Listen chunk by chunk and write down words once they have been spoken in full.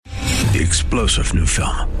The explosive new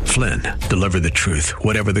film, Flynn, deliver the truth,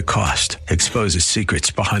 whatever the cost, exposes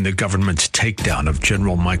secrets behind the government's takedown of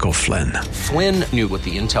General Michael Flynn. Flynn knew what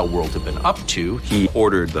the intel world had been up to. He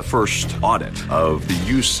ordered the first audit of the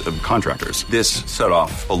use of contractors. This set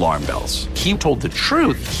off alarm bells. He told the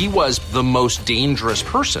truth. He was the most dangerous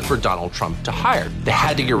person for Donald Trump to hire. They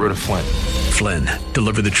had to get rid of Flynn. Flynn,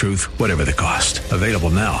 deliver the truth, whatever the cost. Available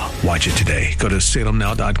now. Watch it today. Go to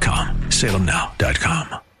salemnow.com.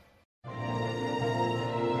 salemnow.com.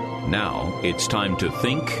 Now it's time to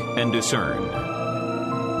think and discern.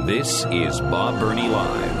 This is Bob Burney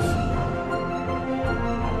Live.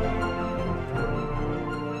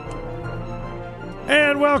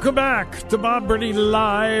 And welcome back to Bob Burney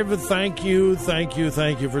Live. Thank you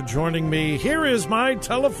for joining me. Here is my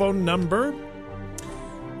telephone number,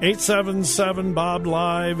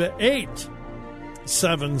 877-BOB-LIVE,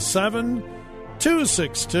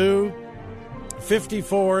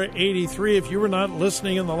 877-262-5483. If you were not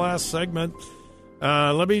listening in the last segment,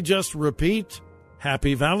 let me just repeat.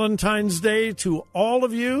 Happy Valentine's Day to all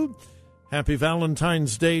of you. Happy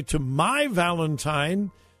Valentine's Day to my Valentine.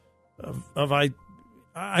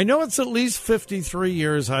 I know it's at least 53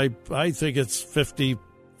 years. I think it's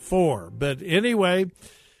 54. But anyway,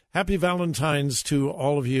 happy Valentine's to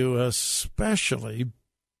all of you, especially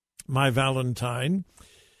my Valentine.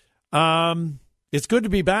 It's good to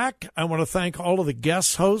be back. I want to thank all of the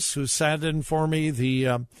guest hosts who sat in for me.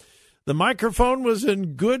 The microphone was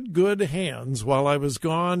in good hands while I was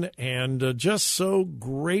gone, and just so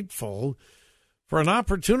grateful for an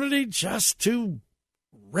opportunity just to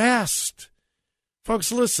rest.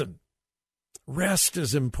 Folks, listen, rest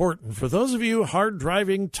is important. For those of you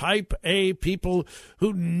hard-driving type A people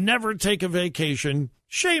who never take a vacation,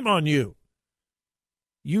 shame on you.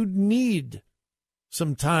 You need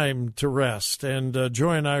some time to rest. And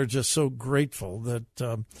Joy and I are just so grateful that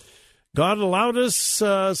God allowed us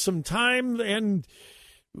some time. And,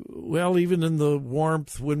 well, even in the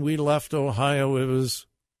warmth, when we left Ohio, it was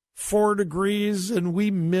 4 degrees, and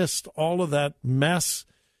we missed all of that mess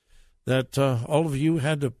that all of you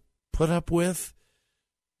had to put up with.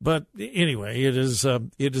 But anyway, it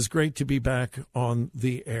is great to be back on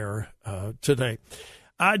the air today.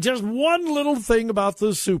 Just one little thing about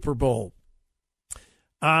the Super Bowl.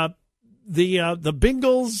 The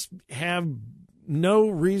Bengals have no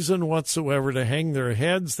reason whatsoever to hang their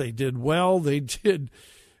heads. They did well. They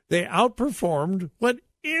outperformed what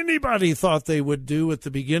anybody thought they would do at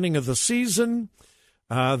the beginning of the season.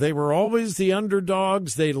 They were always the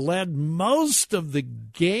underdogs. They led most of the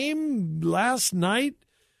game last night.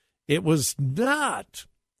 It was not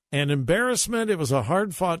an embarrassment. It was a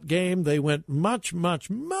hard-fought game. They went much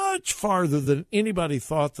farther than anybody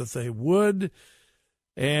thought that they would.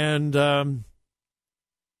 And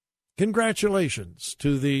congratulations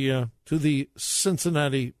to the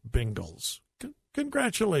Cincinnati Bengals.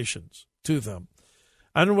 Congratulations to them.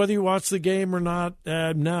 I don't know whether you watched the game or not.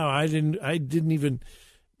 No, I didn't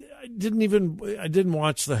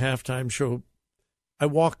watch the halftime show. I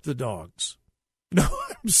walked the dogs. No,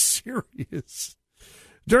 I'm serious.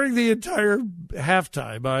 During the entire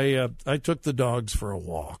halftime, I took the dogs for a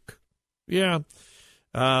walk. Yeah.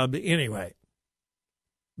 Anyway,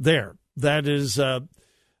 there. That is the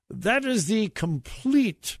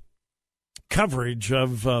complete coverage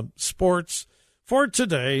of sports for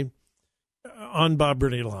today on Bob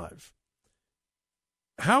Burney Live.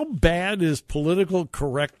 How bad is political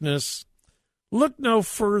correctness? Look no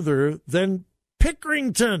further than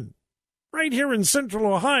Pickerington, right here in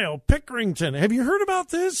Central Ohio. Pickerington. Have you heard about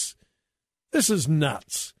this? This is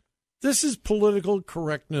nuts. This is political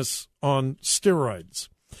correctness on steroids.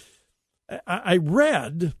 I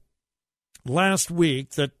read last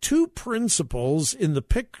week that 2 principals in the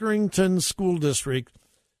Pickerington School District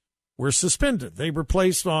were suspended. They were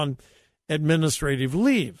placed on administrative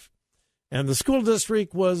leave. And the school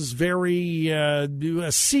district was very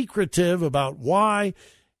secretive about why.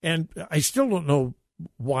 And I still don't know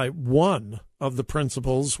why one of the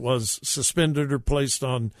principals was suspended or placed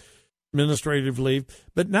on administrative leave.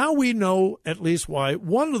 But now we know at least why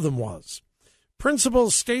one of them was. Principal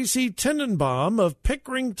Stacy Tenenbaum of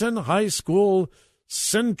Pickerington High School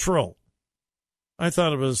Central. I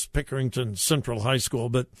thought it was Pickerington Central High School,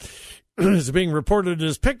 but it's being reported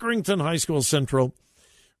as Pickerington High School Central,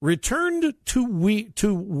 returned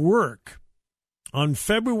to work on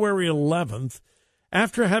February 11th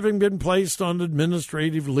after having been placed on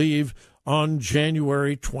administrative leave on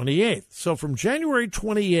January 28th. So from January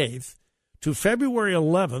 28th to February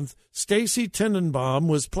 11th, Stacy Tenenbaum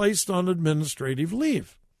was placed on administrative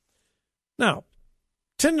leave. Now,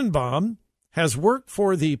 Tenenbaum has worked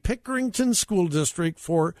for the Pickerington School District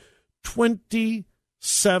for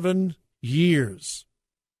 27 years.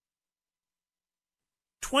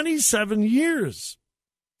 27 years.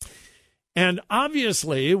 And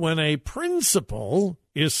obviously, when a principal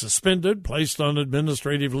is suspended, placed on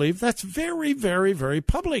administrative leave, that's very, very, very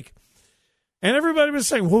public. And everybody was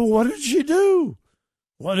saying, well, what did she do?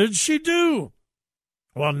 What did she do?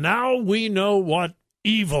 Well, now we know what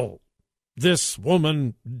evil this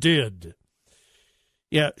woman did.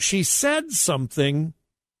 Yeah, she said something,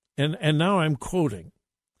 and now I'm quoting,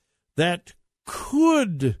 that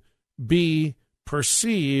could be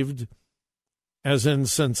perceived as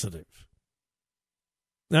insensitive.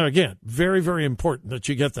 Now, again, very, very important that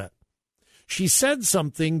you get that. She said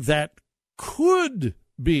something that could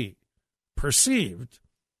be perceived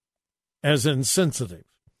as insensitive.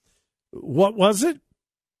 What was it?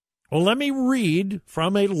 Well, let me read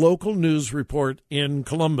from a local news report in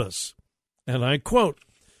Columbus. And I quote,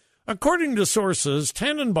 according to sources,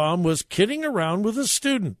 Tannenbaum was kidding around with a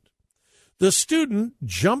student. The student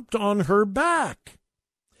jumped on her back.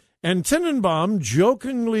 And Tannenbaum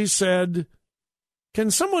jokingly said, can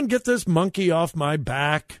someone get this monkey off my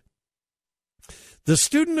back? The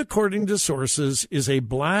student, according to sources, is a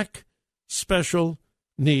black special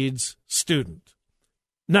needs student.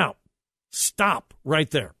 Now, stop right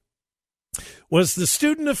there. Was the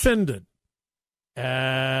student offended?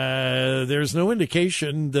 There's no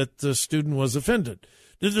indication that the student was offended.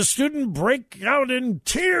 Did the student break out in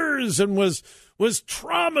tears and was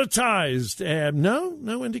traumatized?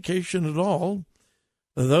 No indication at all.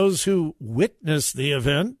 Those who witnessed the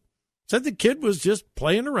event said the kid was just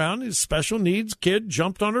playing around. His special needs kid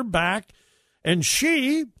jumped on her back, and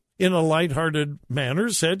she, in a lighthearted manner,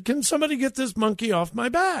 said, can somebody get this monkey off my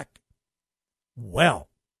back? Well,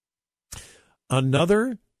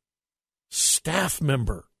 another staff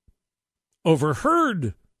member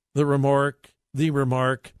overheard the remark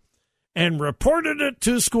and reported it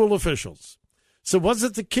to school officials. So was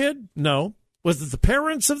it the kid? No. Was it the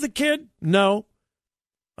parents of the kid? No.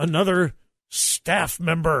 Another staff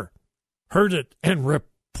member heard it and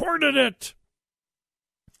reported it.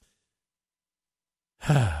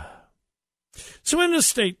 So in a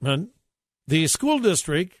statement, the school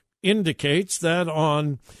district indicates that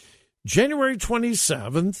on January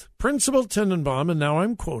 27th, Principal Tannenbaum, and now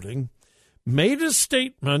I'm quoting, made a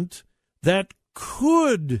statement that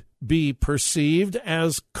could be perceived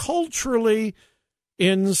as culturally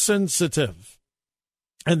insensitive.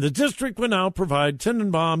 And the district will now provide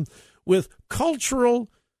Tannenbaum with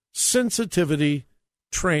cultural sensitivity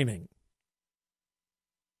training.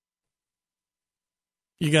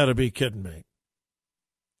 You got to be kidding me.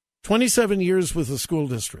 27 years with the school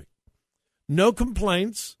district. No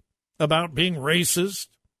complaints about being racist,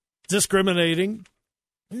 discriminating,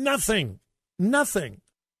 nothing.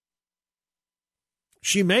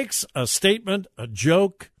 She makes a statement, a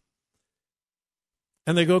joke,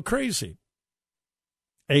 and they go crazy.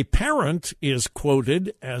 A parent is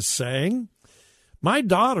quoted as saying, my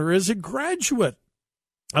daughter is a graduate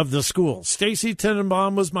of the school. Stacy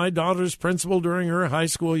Tannenbaum was my daughter's principal during her high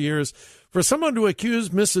school years. For someone to accuse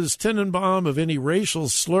Mrs. Tannenbaum of any racial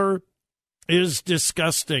slur is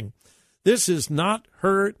disgusting. This is not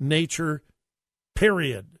her nature,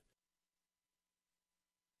 period.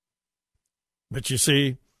 But you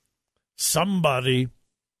see, somebody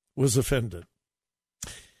was offended.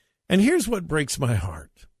 And here's what breaks my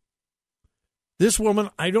heart. This woman,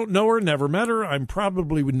 I don't know her, never met her. I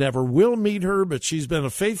probably never will meet her, but she's been a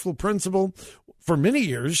faithful principal for many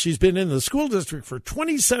years. She's been in the school district for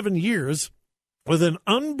 27 years with an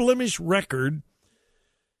unblemished record.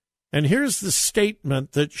 And here's the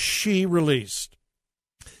statement that she released.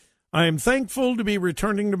 I am thankful to be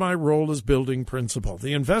returning to my role as building principal.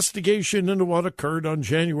 The investigation into what occurred on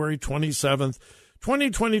January 27th,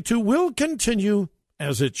 2022 will continue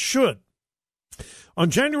as it should. On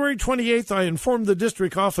January 28th, I informed the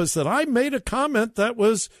district office that I made a comment that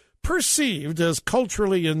was perceived as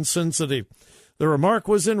culturally insensitive. The remark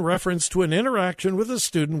was in reference to an interaction with a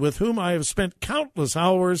student with whom I have spent countless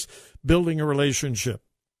hours building a relationship.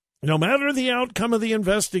 No matter the outcome of the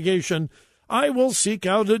investigation, I will seek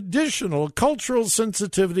out additional cultural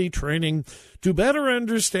sensitivity training to better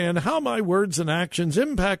understand how my words and actions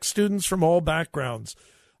impact students from all backgrounds.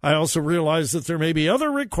 I also realize that there may be other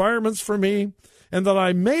requirements for me and that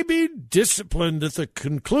I may be disciplined at the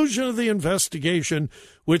conclusion of the investigation,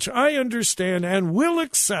 which I understand and will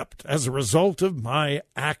accept as a result of my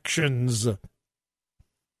actions.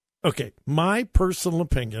 Okay, my personal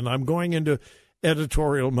opinion, I'm going into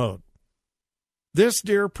editorial mode. This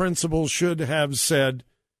dear principal should have said,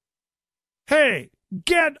 hey,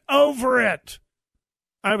 get over it.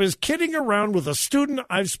 I was kidding around with a student.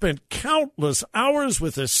 I've spent countless hours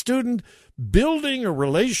with a student building a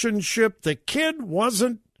relationship. The kid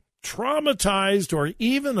wasn't traumatized or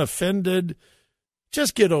even offended.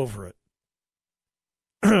 Just get over it.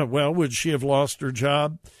 Well, would she have lost her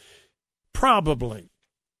job? Probably.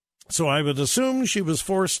 So I would assume she was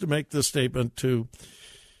forced to make the statement to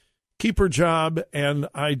keep her job, and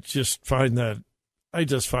I just find that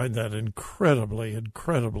incredibly,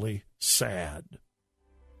 incredibly sad.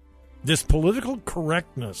 This political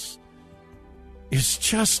correctness is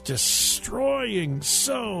just destroying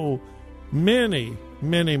so many,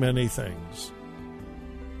 many, many things.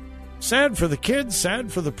 Sad for the kids,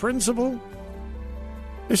 sad for the principal.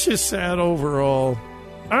 It's just sad overall.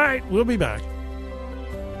 All right, we'll be back.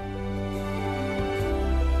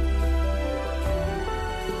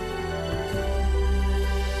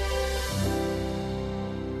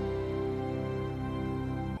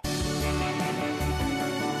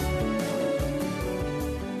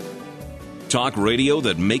 Talk radio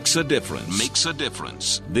that makes a difference. Makes a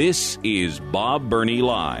difference. This is Bob Burney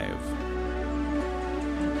Live.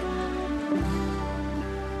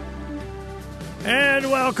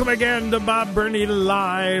 And welcome again to Bob Burney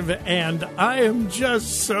Live. And I am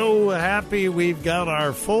just so happy we've got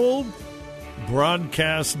our full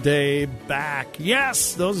broadcast day back.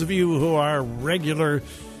 Yes, those of you who are regular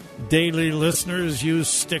daily listeners, you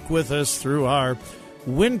stick with us through our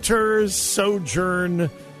winter sojourn.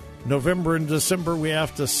 November and December, we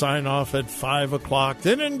have to sign off at 5 o'clock.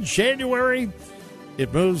 Then in January,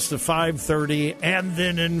 it moves to 5:30. And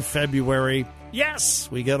then in February, yes,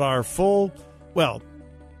 we get our full, well,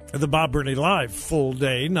 the Bob Burney Live full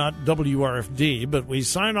day, not WRFD, but we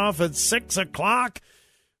sign off at 6 o'clock,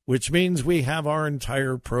 which means we have our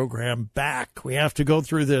entire program back. We have to go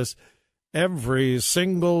through this every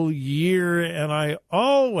single year, and I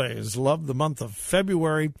always love the month of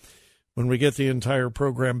February when we get the entire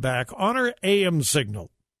program back on our AM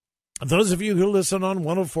signal. Those of you who listen on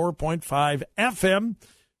 104.5 FM,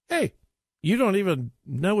 hey, you don't even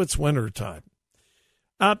know it's wintertime.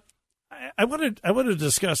 I want to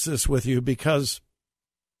discuss this with you because,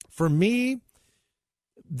 for me,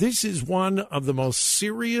 this is one of the most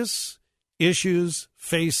serious issues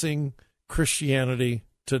facing Christianity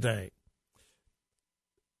today.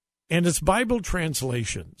 And it's Bible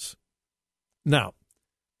translations. Now,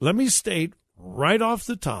 let me state right off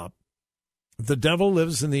the top, the devil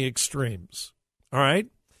lives in the extremes, all right?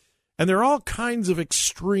 And there are all kinds of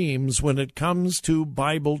extremes when it comes to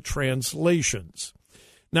Bible translations.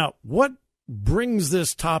 Now, what brings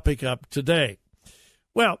this topic up today?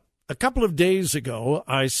 Well, a couple of days ago,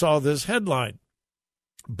 I saw this headline.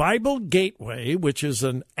 Bible Gateway, which is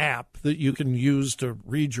an app that you can use to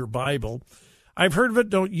read your Bible. I've heard of it,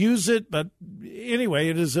 don't use it, but anyway,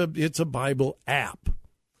 it's a Bible app.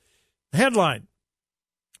 Headline,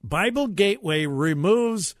 Bible Gateway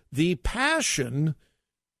removes the Passion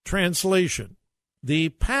Translation. The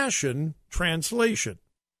Passion Translation.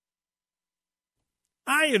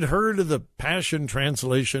 I had heard of the Passion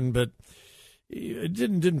Translation, but I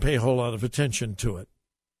didn't pay a whole lot of attention to it.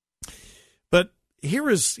 But here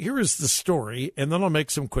is the story, and then I'll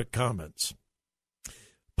make some quick comments.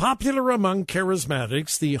 Popular among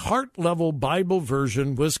charismatics, the Heart Level Bible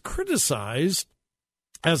version was criticized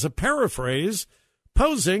as a paraphrase,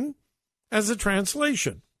 posing as a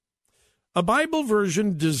translation. A Bible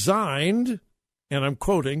version designed, and I'm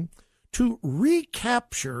quoting, to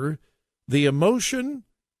recapture the emotion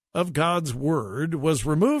of God's Word was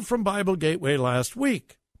removed from Bible Gateway last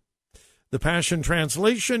week. The Passion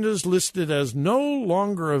Translation is listed as no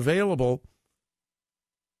longer available.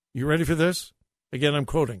 You ready for this? Again, I'm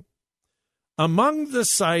quoting. Among the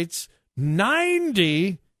site's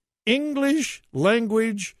 90 English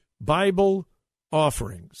language Bible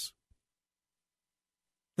offerings.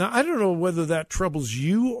 Now, I don't know whether that troubles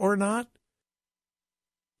you or not.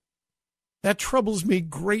 That troubles me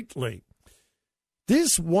greatly.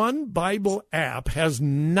 This one Bible app has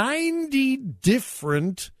 90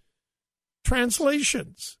 different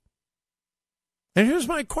translations. And here's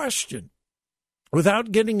my question.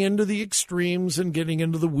 Without getting into the extremes and getting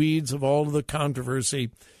into the weeds of all of the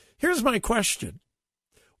controversy, here's my question.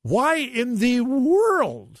 Why in the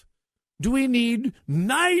world do we need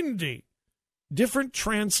 90 different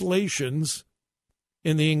translations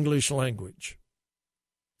in the English language?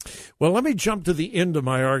 Well, let me jump to the end of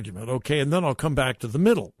my argument, okay, and then I'll come back to the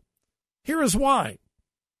middle. Here is why.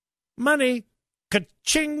 Money.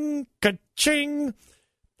 Ka-ching, ka-ching.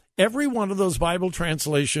 Every one of those Bible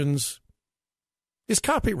translations is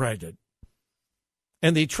copyrighted.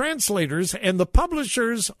 And the translators and the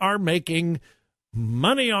publishers are making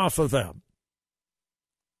money off of them.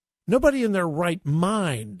 Nobody in their right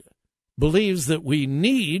mind believes that we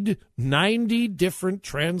need 90 different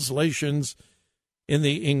translations in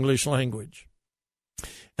the English language.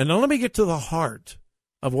 And now let me get to the heart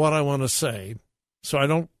of what I want to say so I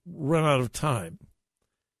don't run out of time.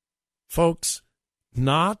 Folks,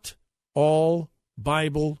 not all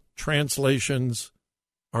Bible translations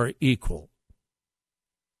are equal.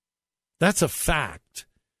 That's a fact.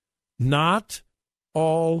 Not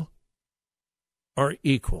all are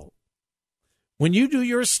equal. When you do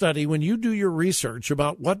your study, when you do your research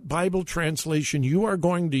about what Bible translation you are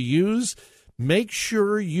going to use, make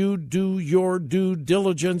sure you do your due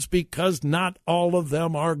diligence, because not all of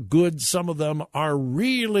them are good. Some of them are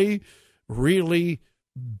really, really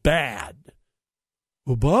bad.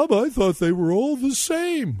 Well, Bob, I thought they were all the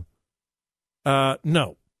same.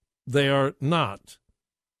 No, they are not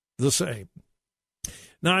the same.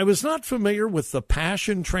 Now, I was not familiar with the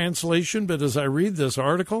Passion Translation, but as I read this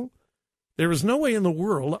article, there is no way in the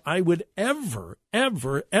world I would ever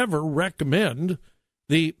recommend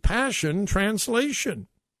the Passion Translation.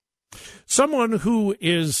 Someone who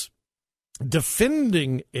is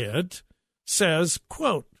defending it says,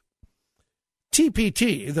 quote,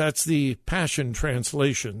 TPT, that's the Passion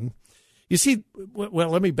Translation. You see, well,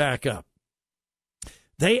 let me back up.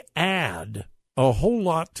 They add a whole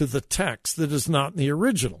lot to the text that is not in the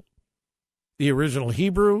original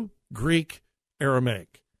Hebrew, Greek,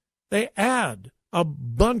 Aramaic. They add a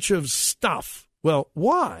bunch of stuff. Well,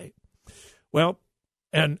 why? Well,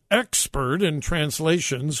 an expert in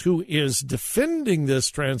translations who is defending this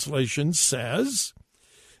translation says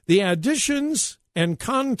the additions and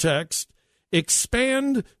context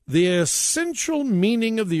expand the essential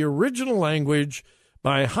meaning of the original language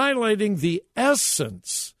by highlighting the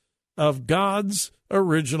essence of God's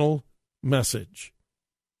original message.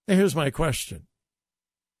 Now, here's my question.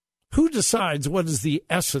 Who decides what is the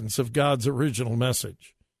essence of God's original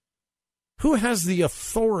message? Who has the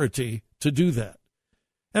authority to do that?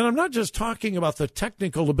 And I'm not just talking about the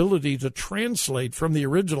technical ability to translate from the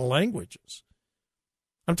original languages.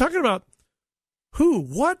 I'm talking about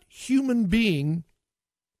what human being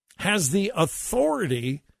has the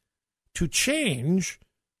authority to change,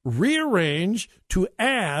 rearrange, to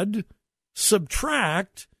add,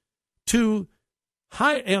 subtract, and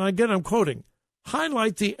again I'm quoting,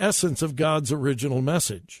 highlight the essence of God's original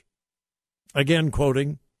message. Again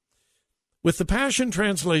quoting, with the Passion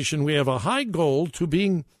Translation, we have a high goal to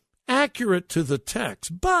being accurate to the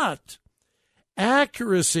text, but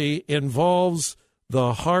accuracy involves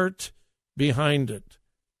the heart behind it.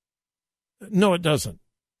 No, it doesn't.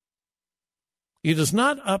 It is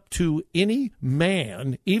not up to any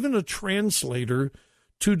man, even a translator,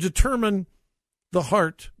 to determine the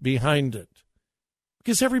heart behind it,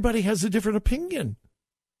 because everybody has a different opinion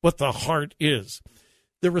what the heart is.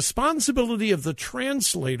 The responsibility of the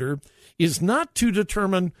translator is not to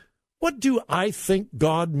determine, what do I think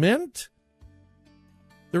God meant?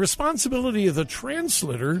 The responsibility of the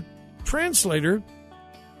translator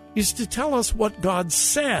is to tell us what God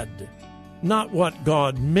said, not what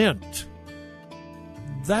God meant.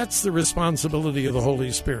 That's the responsibility of the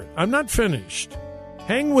Holy Spirit. I'm not finished.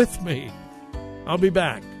 Hang with me. I'll be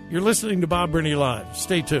back. You're listening to Bob Burney Live.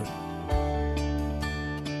 Stay tuned.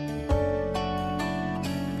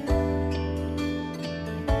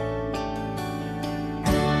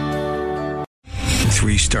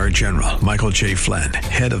 Three-star General Michael J. Flynn,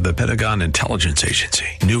 head of the Pentagon Intelligence Agency,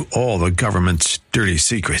 knew all the government's dirty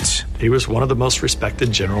secrets. He was one of the most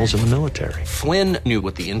respected generals in the military. Flynn knew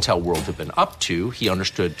what the intel world had been up to. He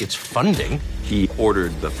understood its funding. He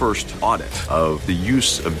ordered the first audit of the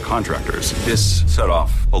use of contractors. This set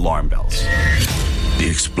off alarm bells. The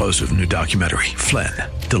explosive new documentary, Flynn,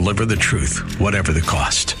 Deliver the Truth, Whatever the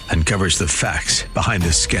Cost, uncovers the facts behind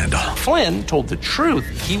this scandal. Flynn told the truth.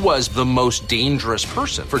 He was the most dangerous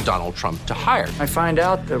person for Donald Trump to hire. I find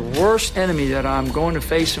out the worst enemy that I'm going to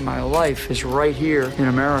face in my life is right here in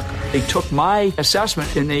America. They took my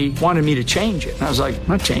assessment and they wanted me to change it. And I was like, I'm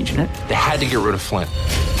not changing it. They had to get rid of Flynn.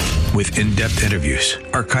 With in-depth interviews,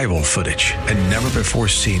 archival footage, and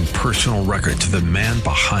never-before-seen personal records of the man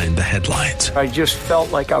behind the headlines. I just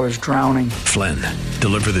felt like I was drowning. Flynn,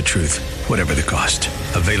 Deliver the Truth, Whatever the Cost.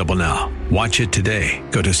 Available now. Watch it today.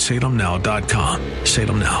 Go to salemnow.com.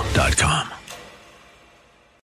 salemnow.com.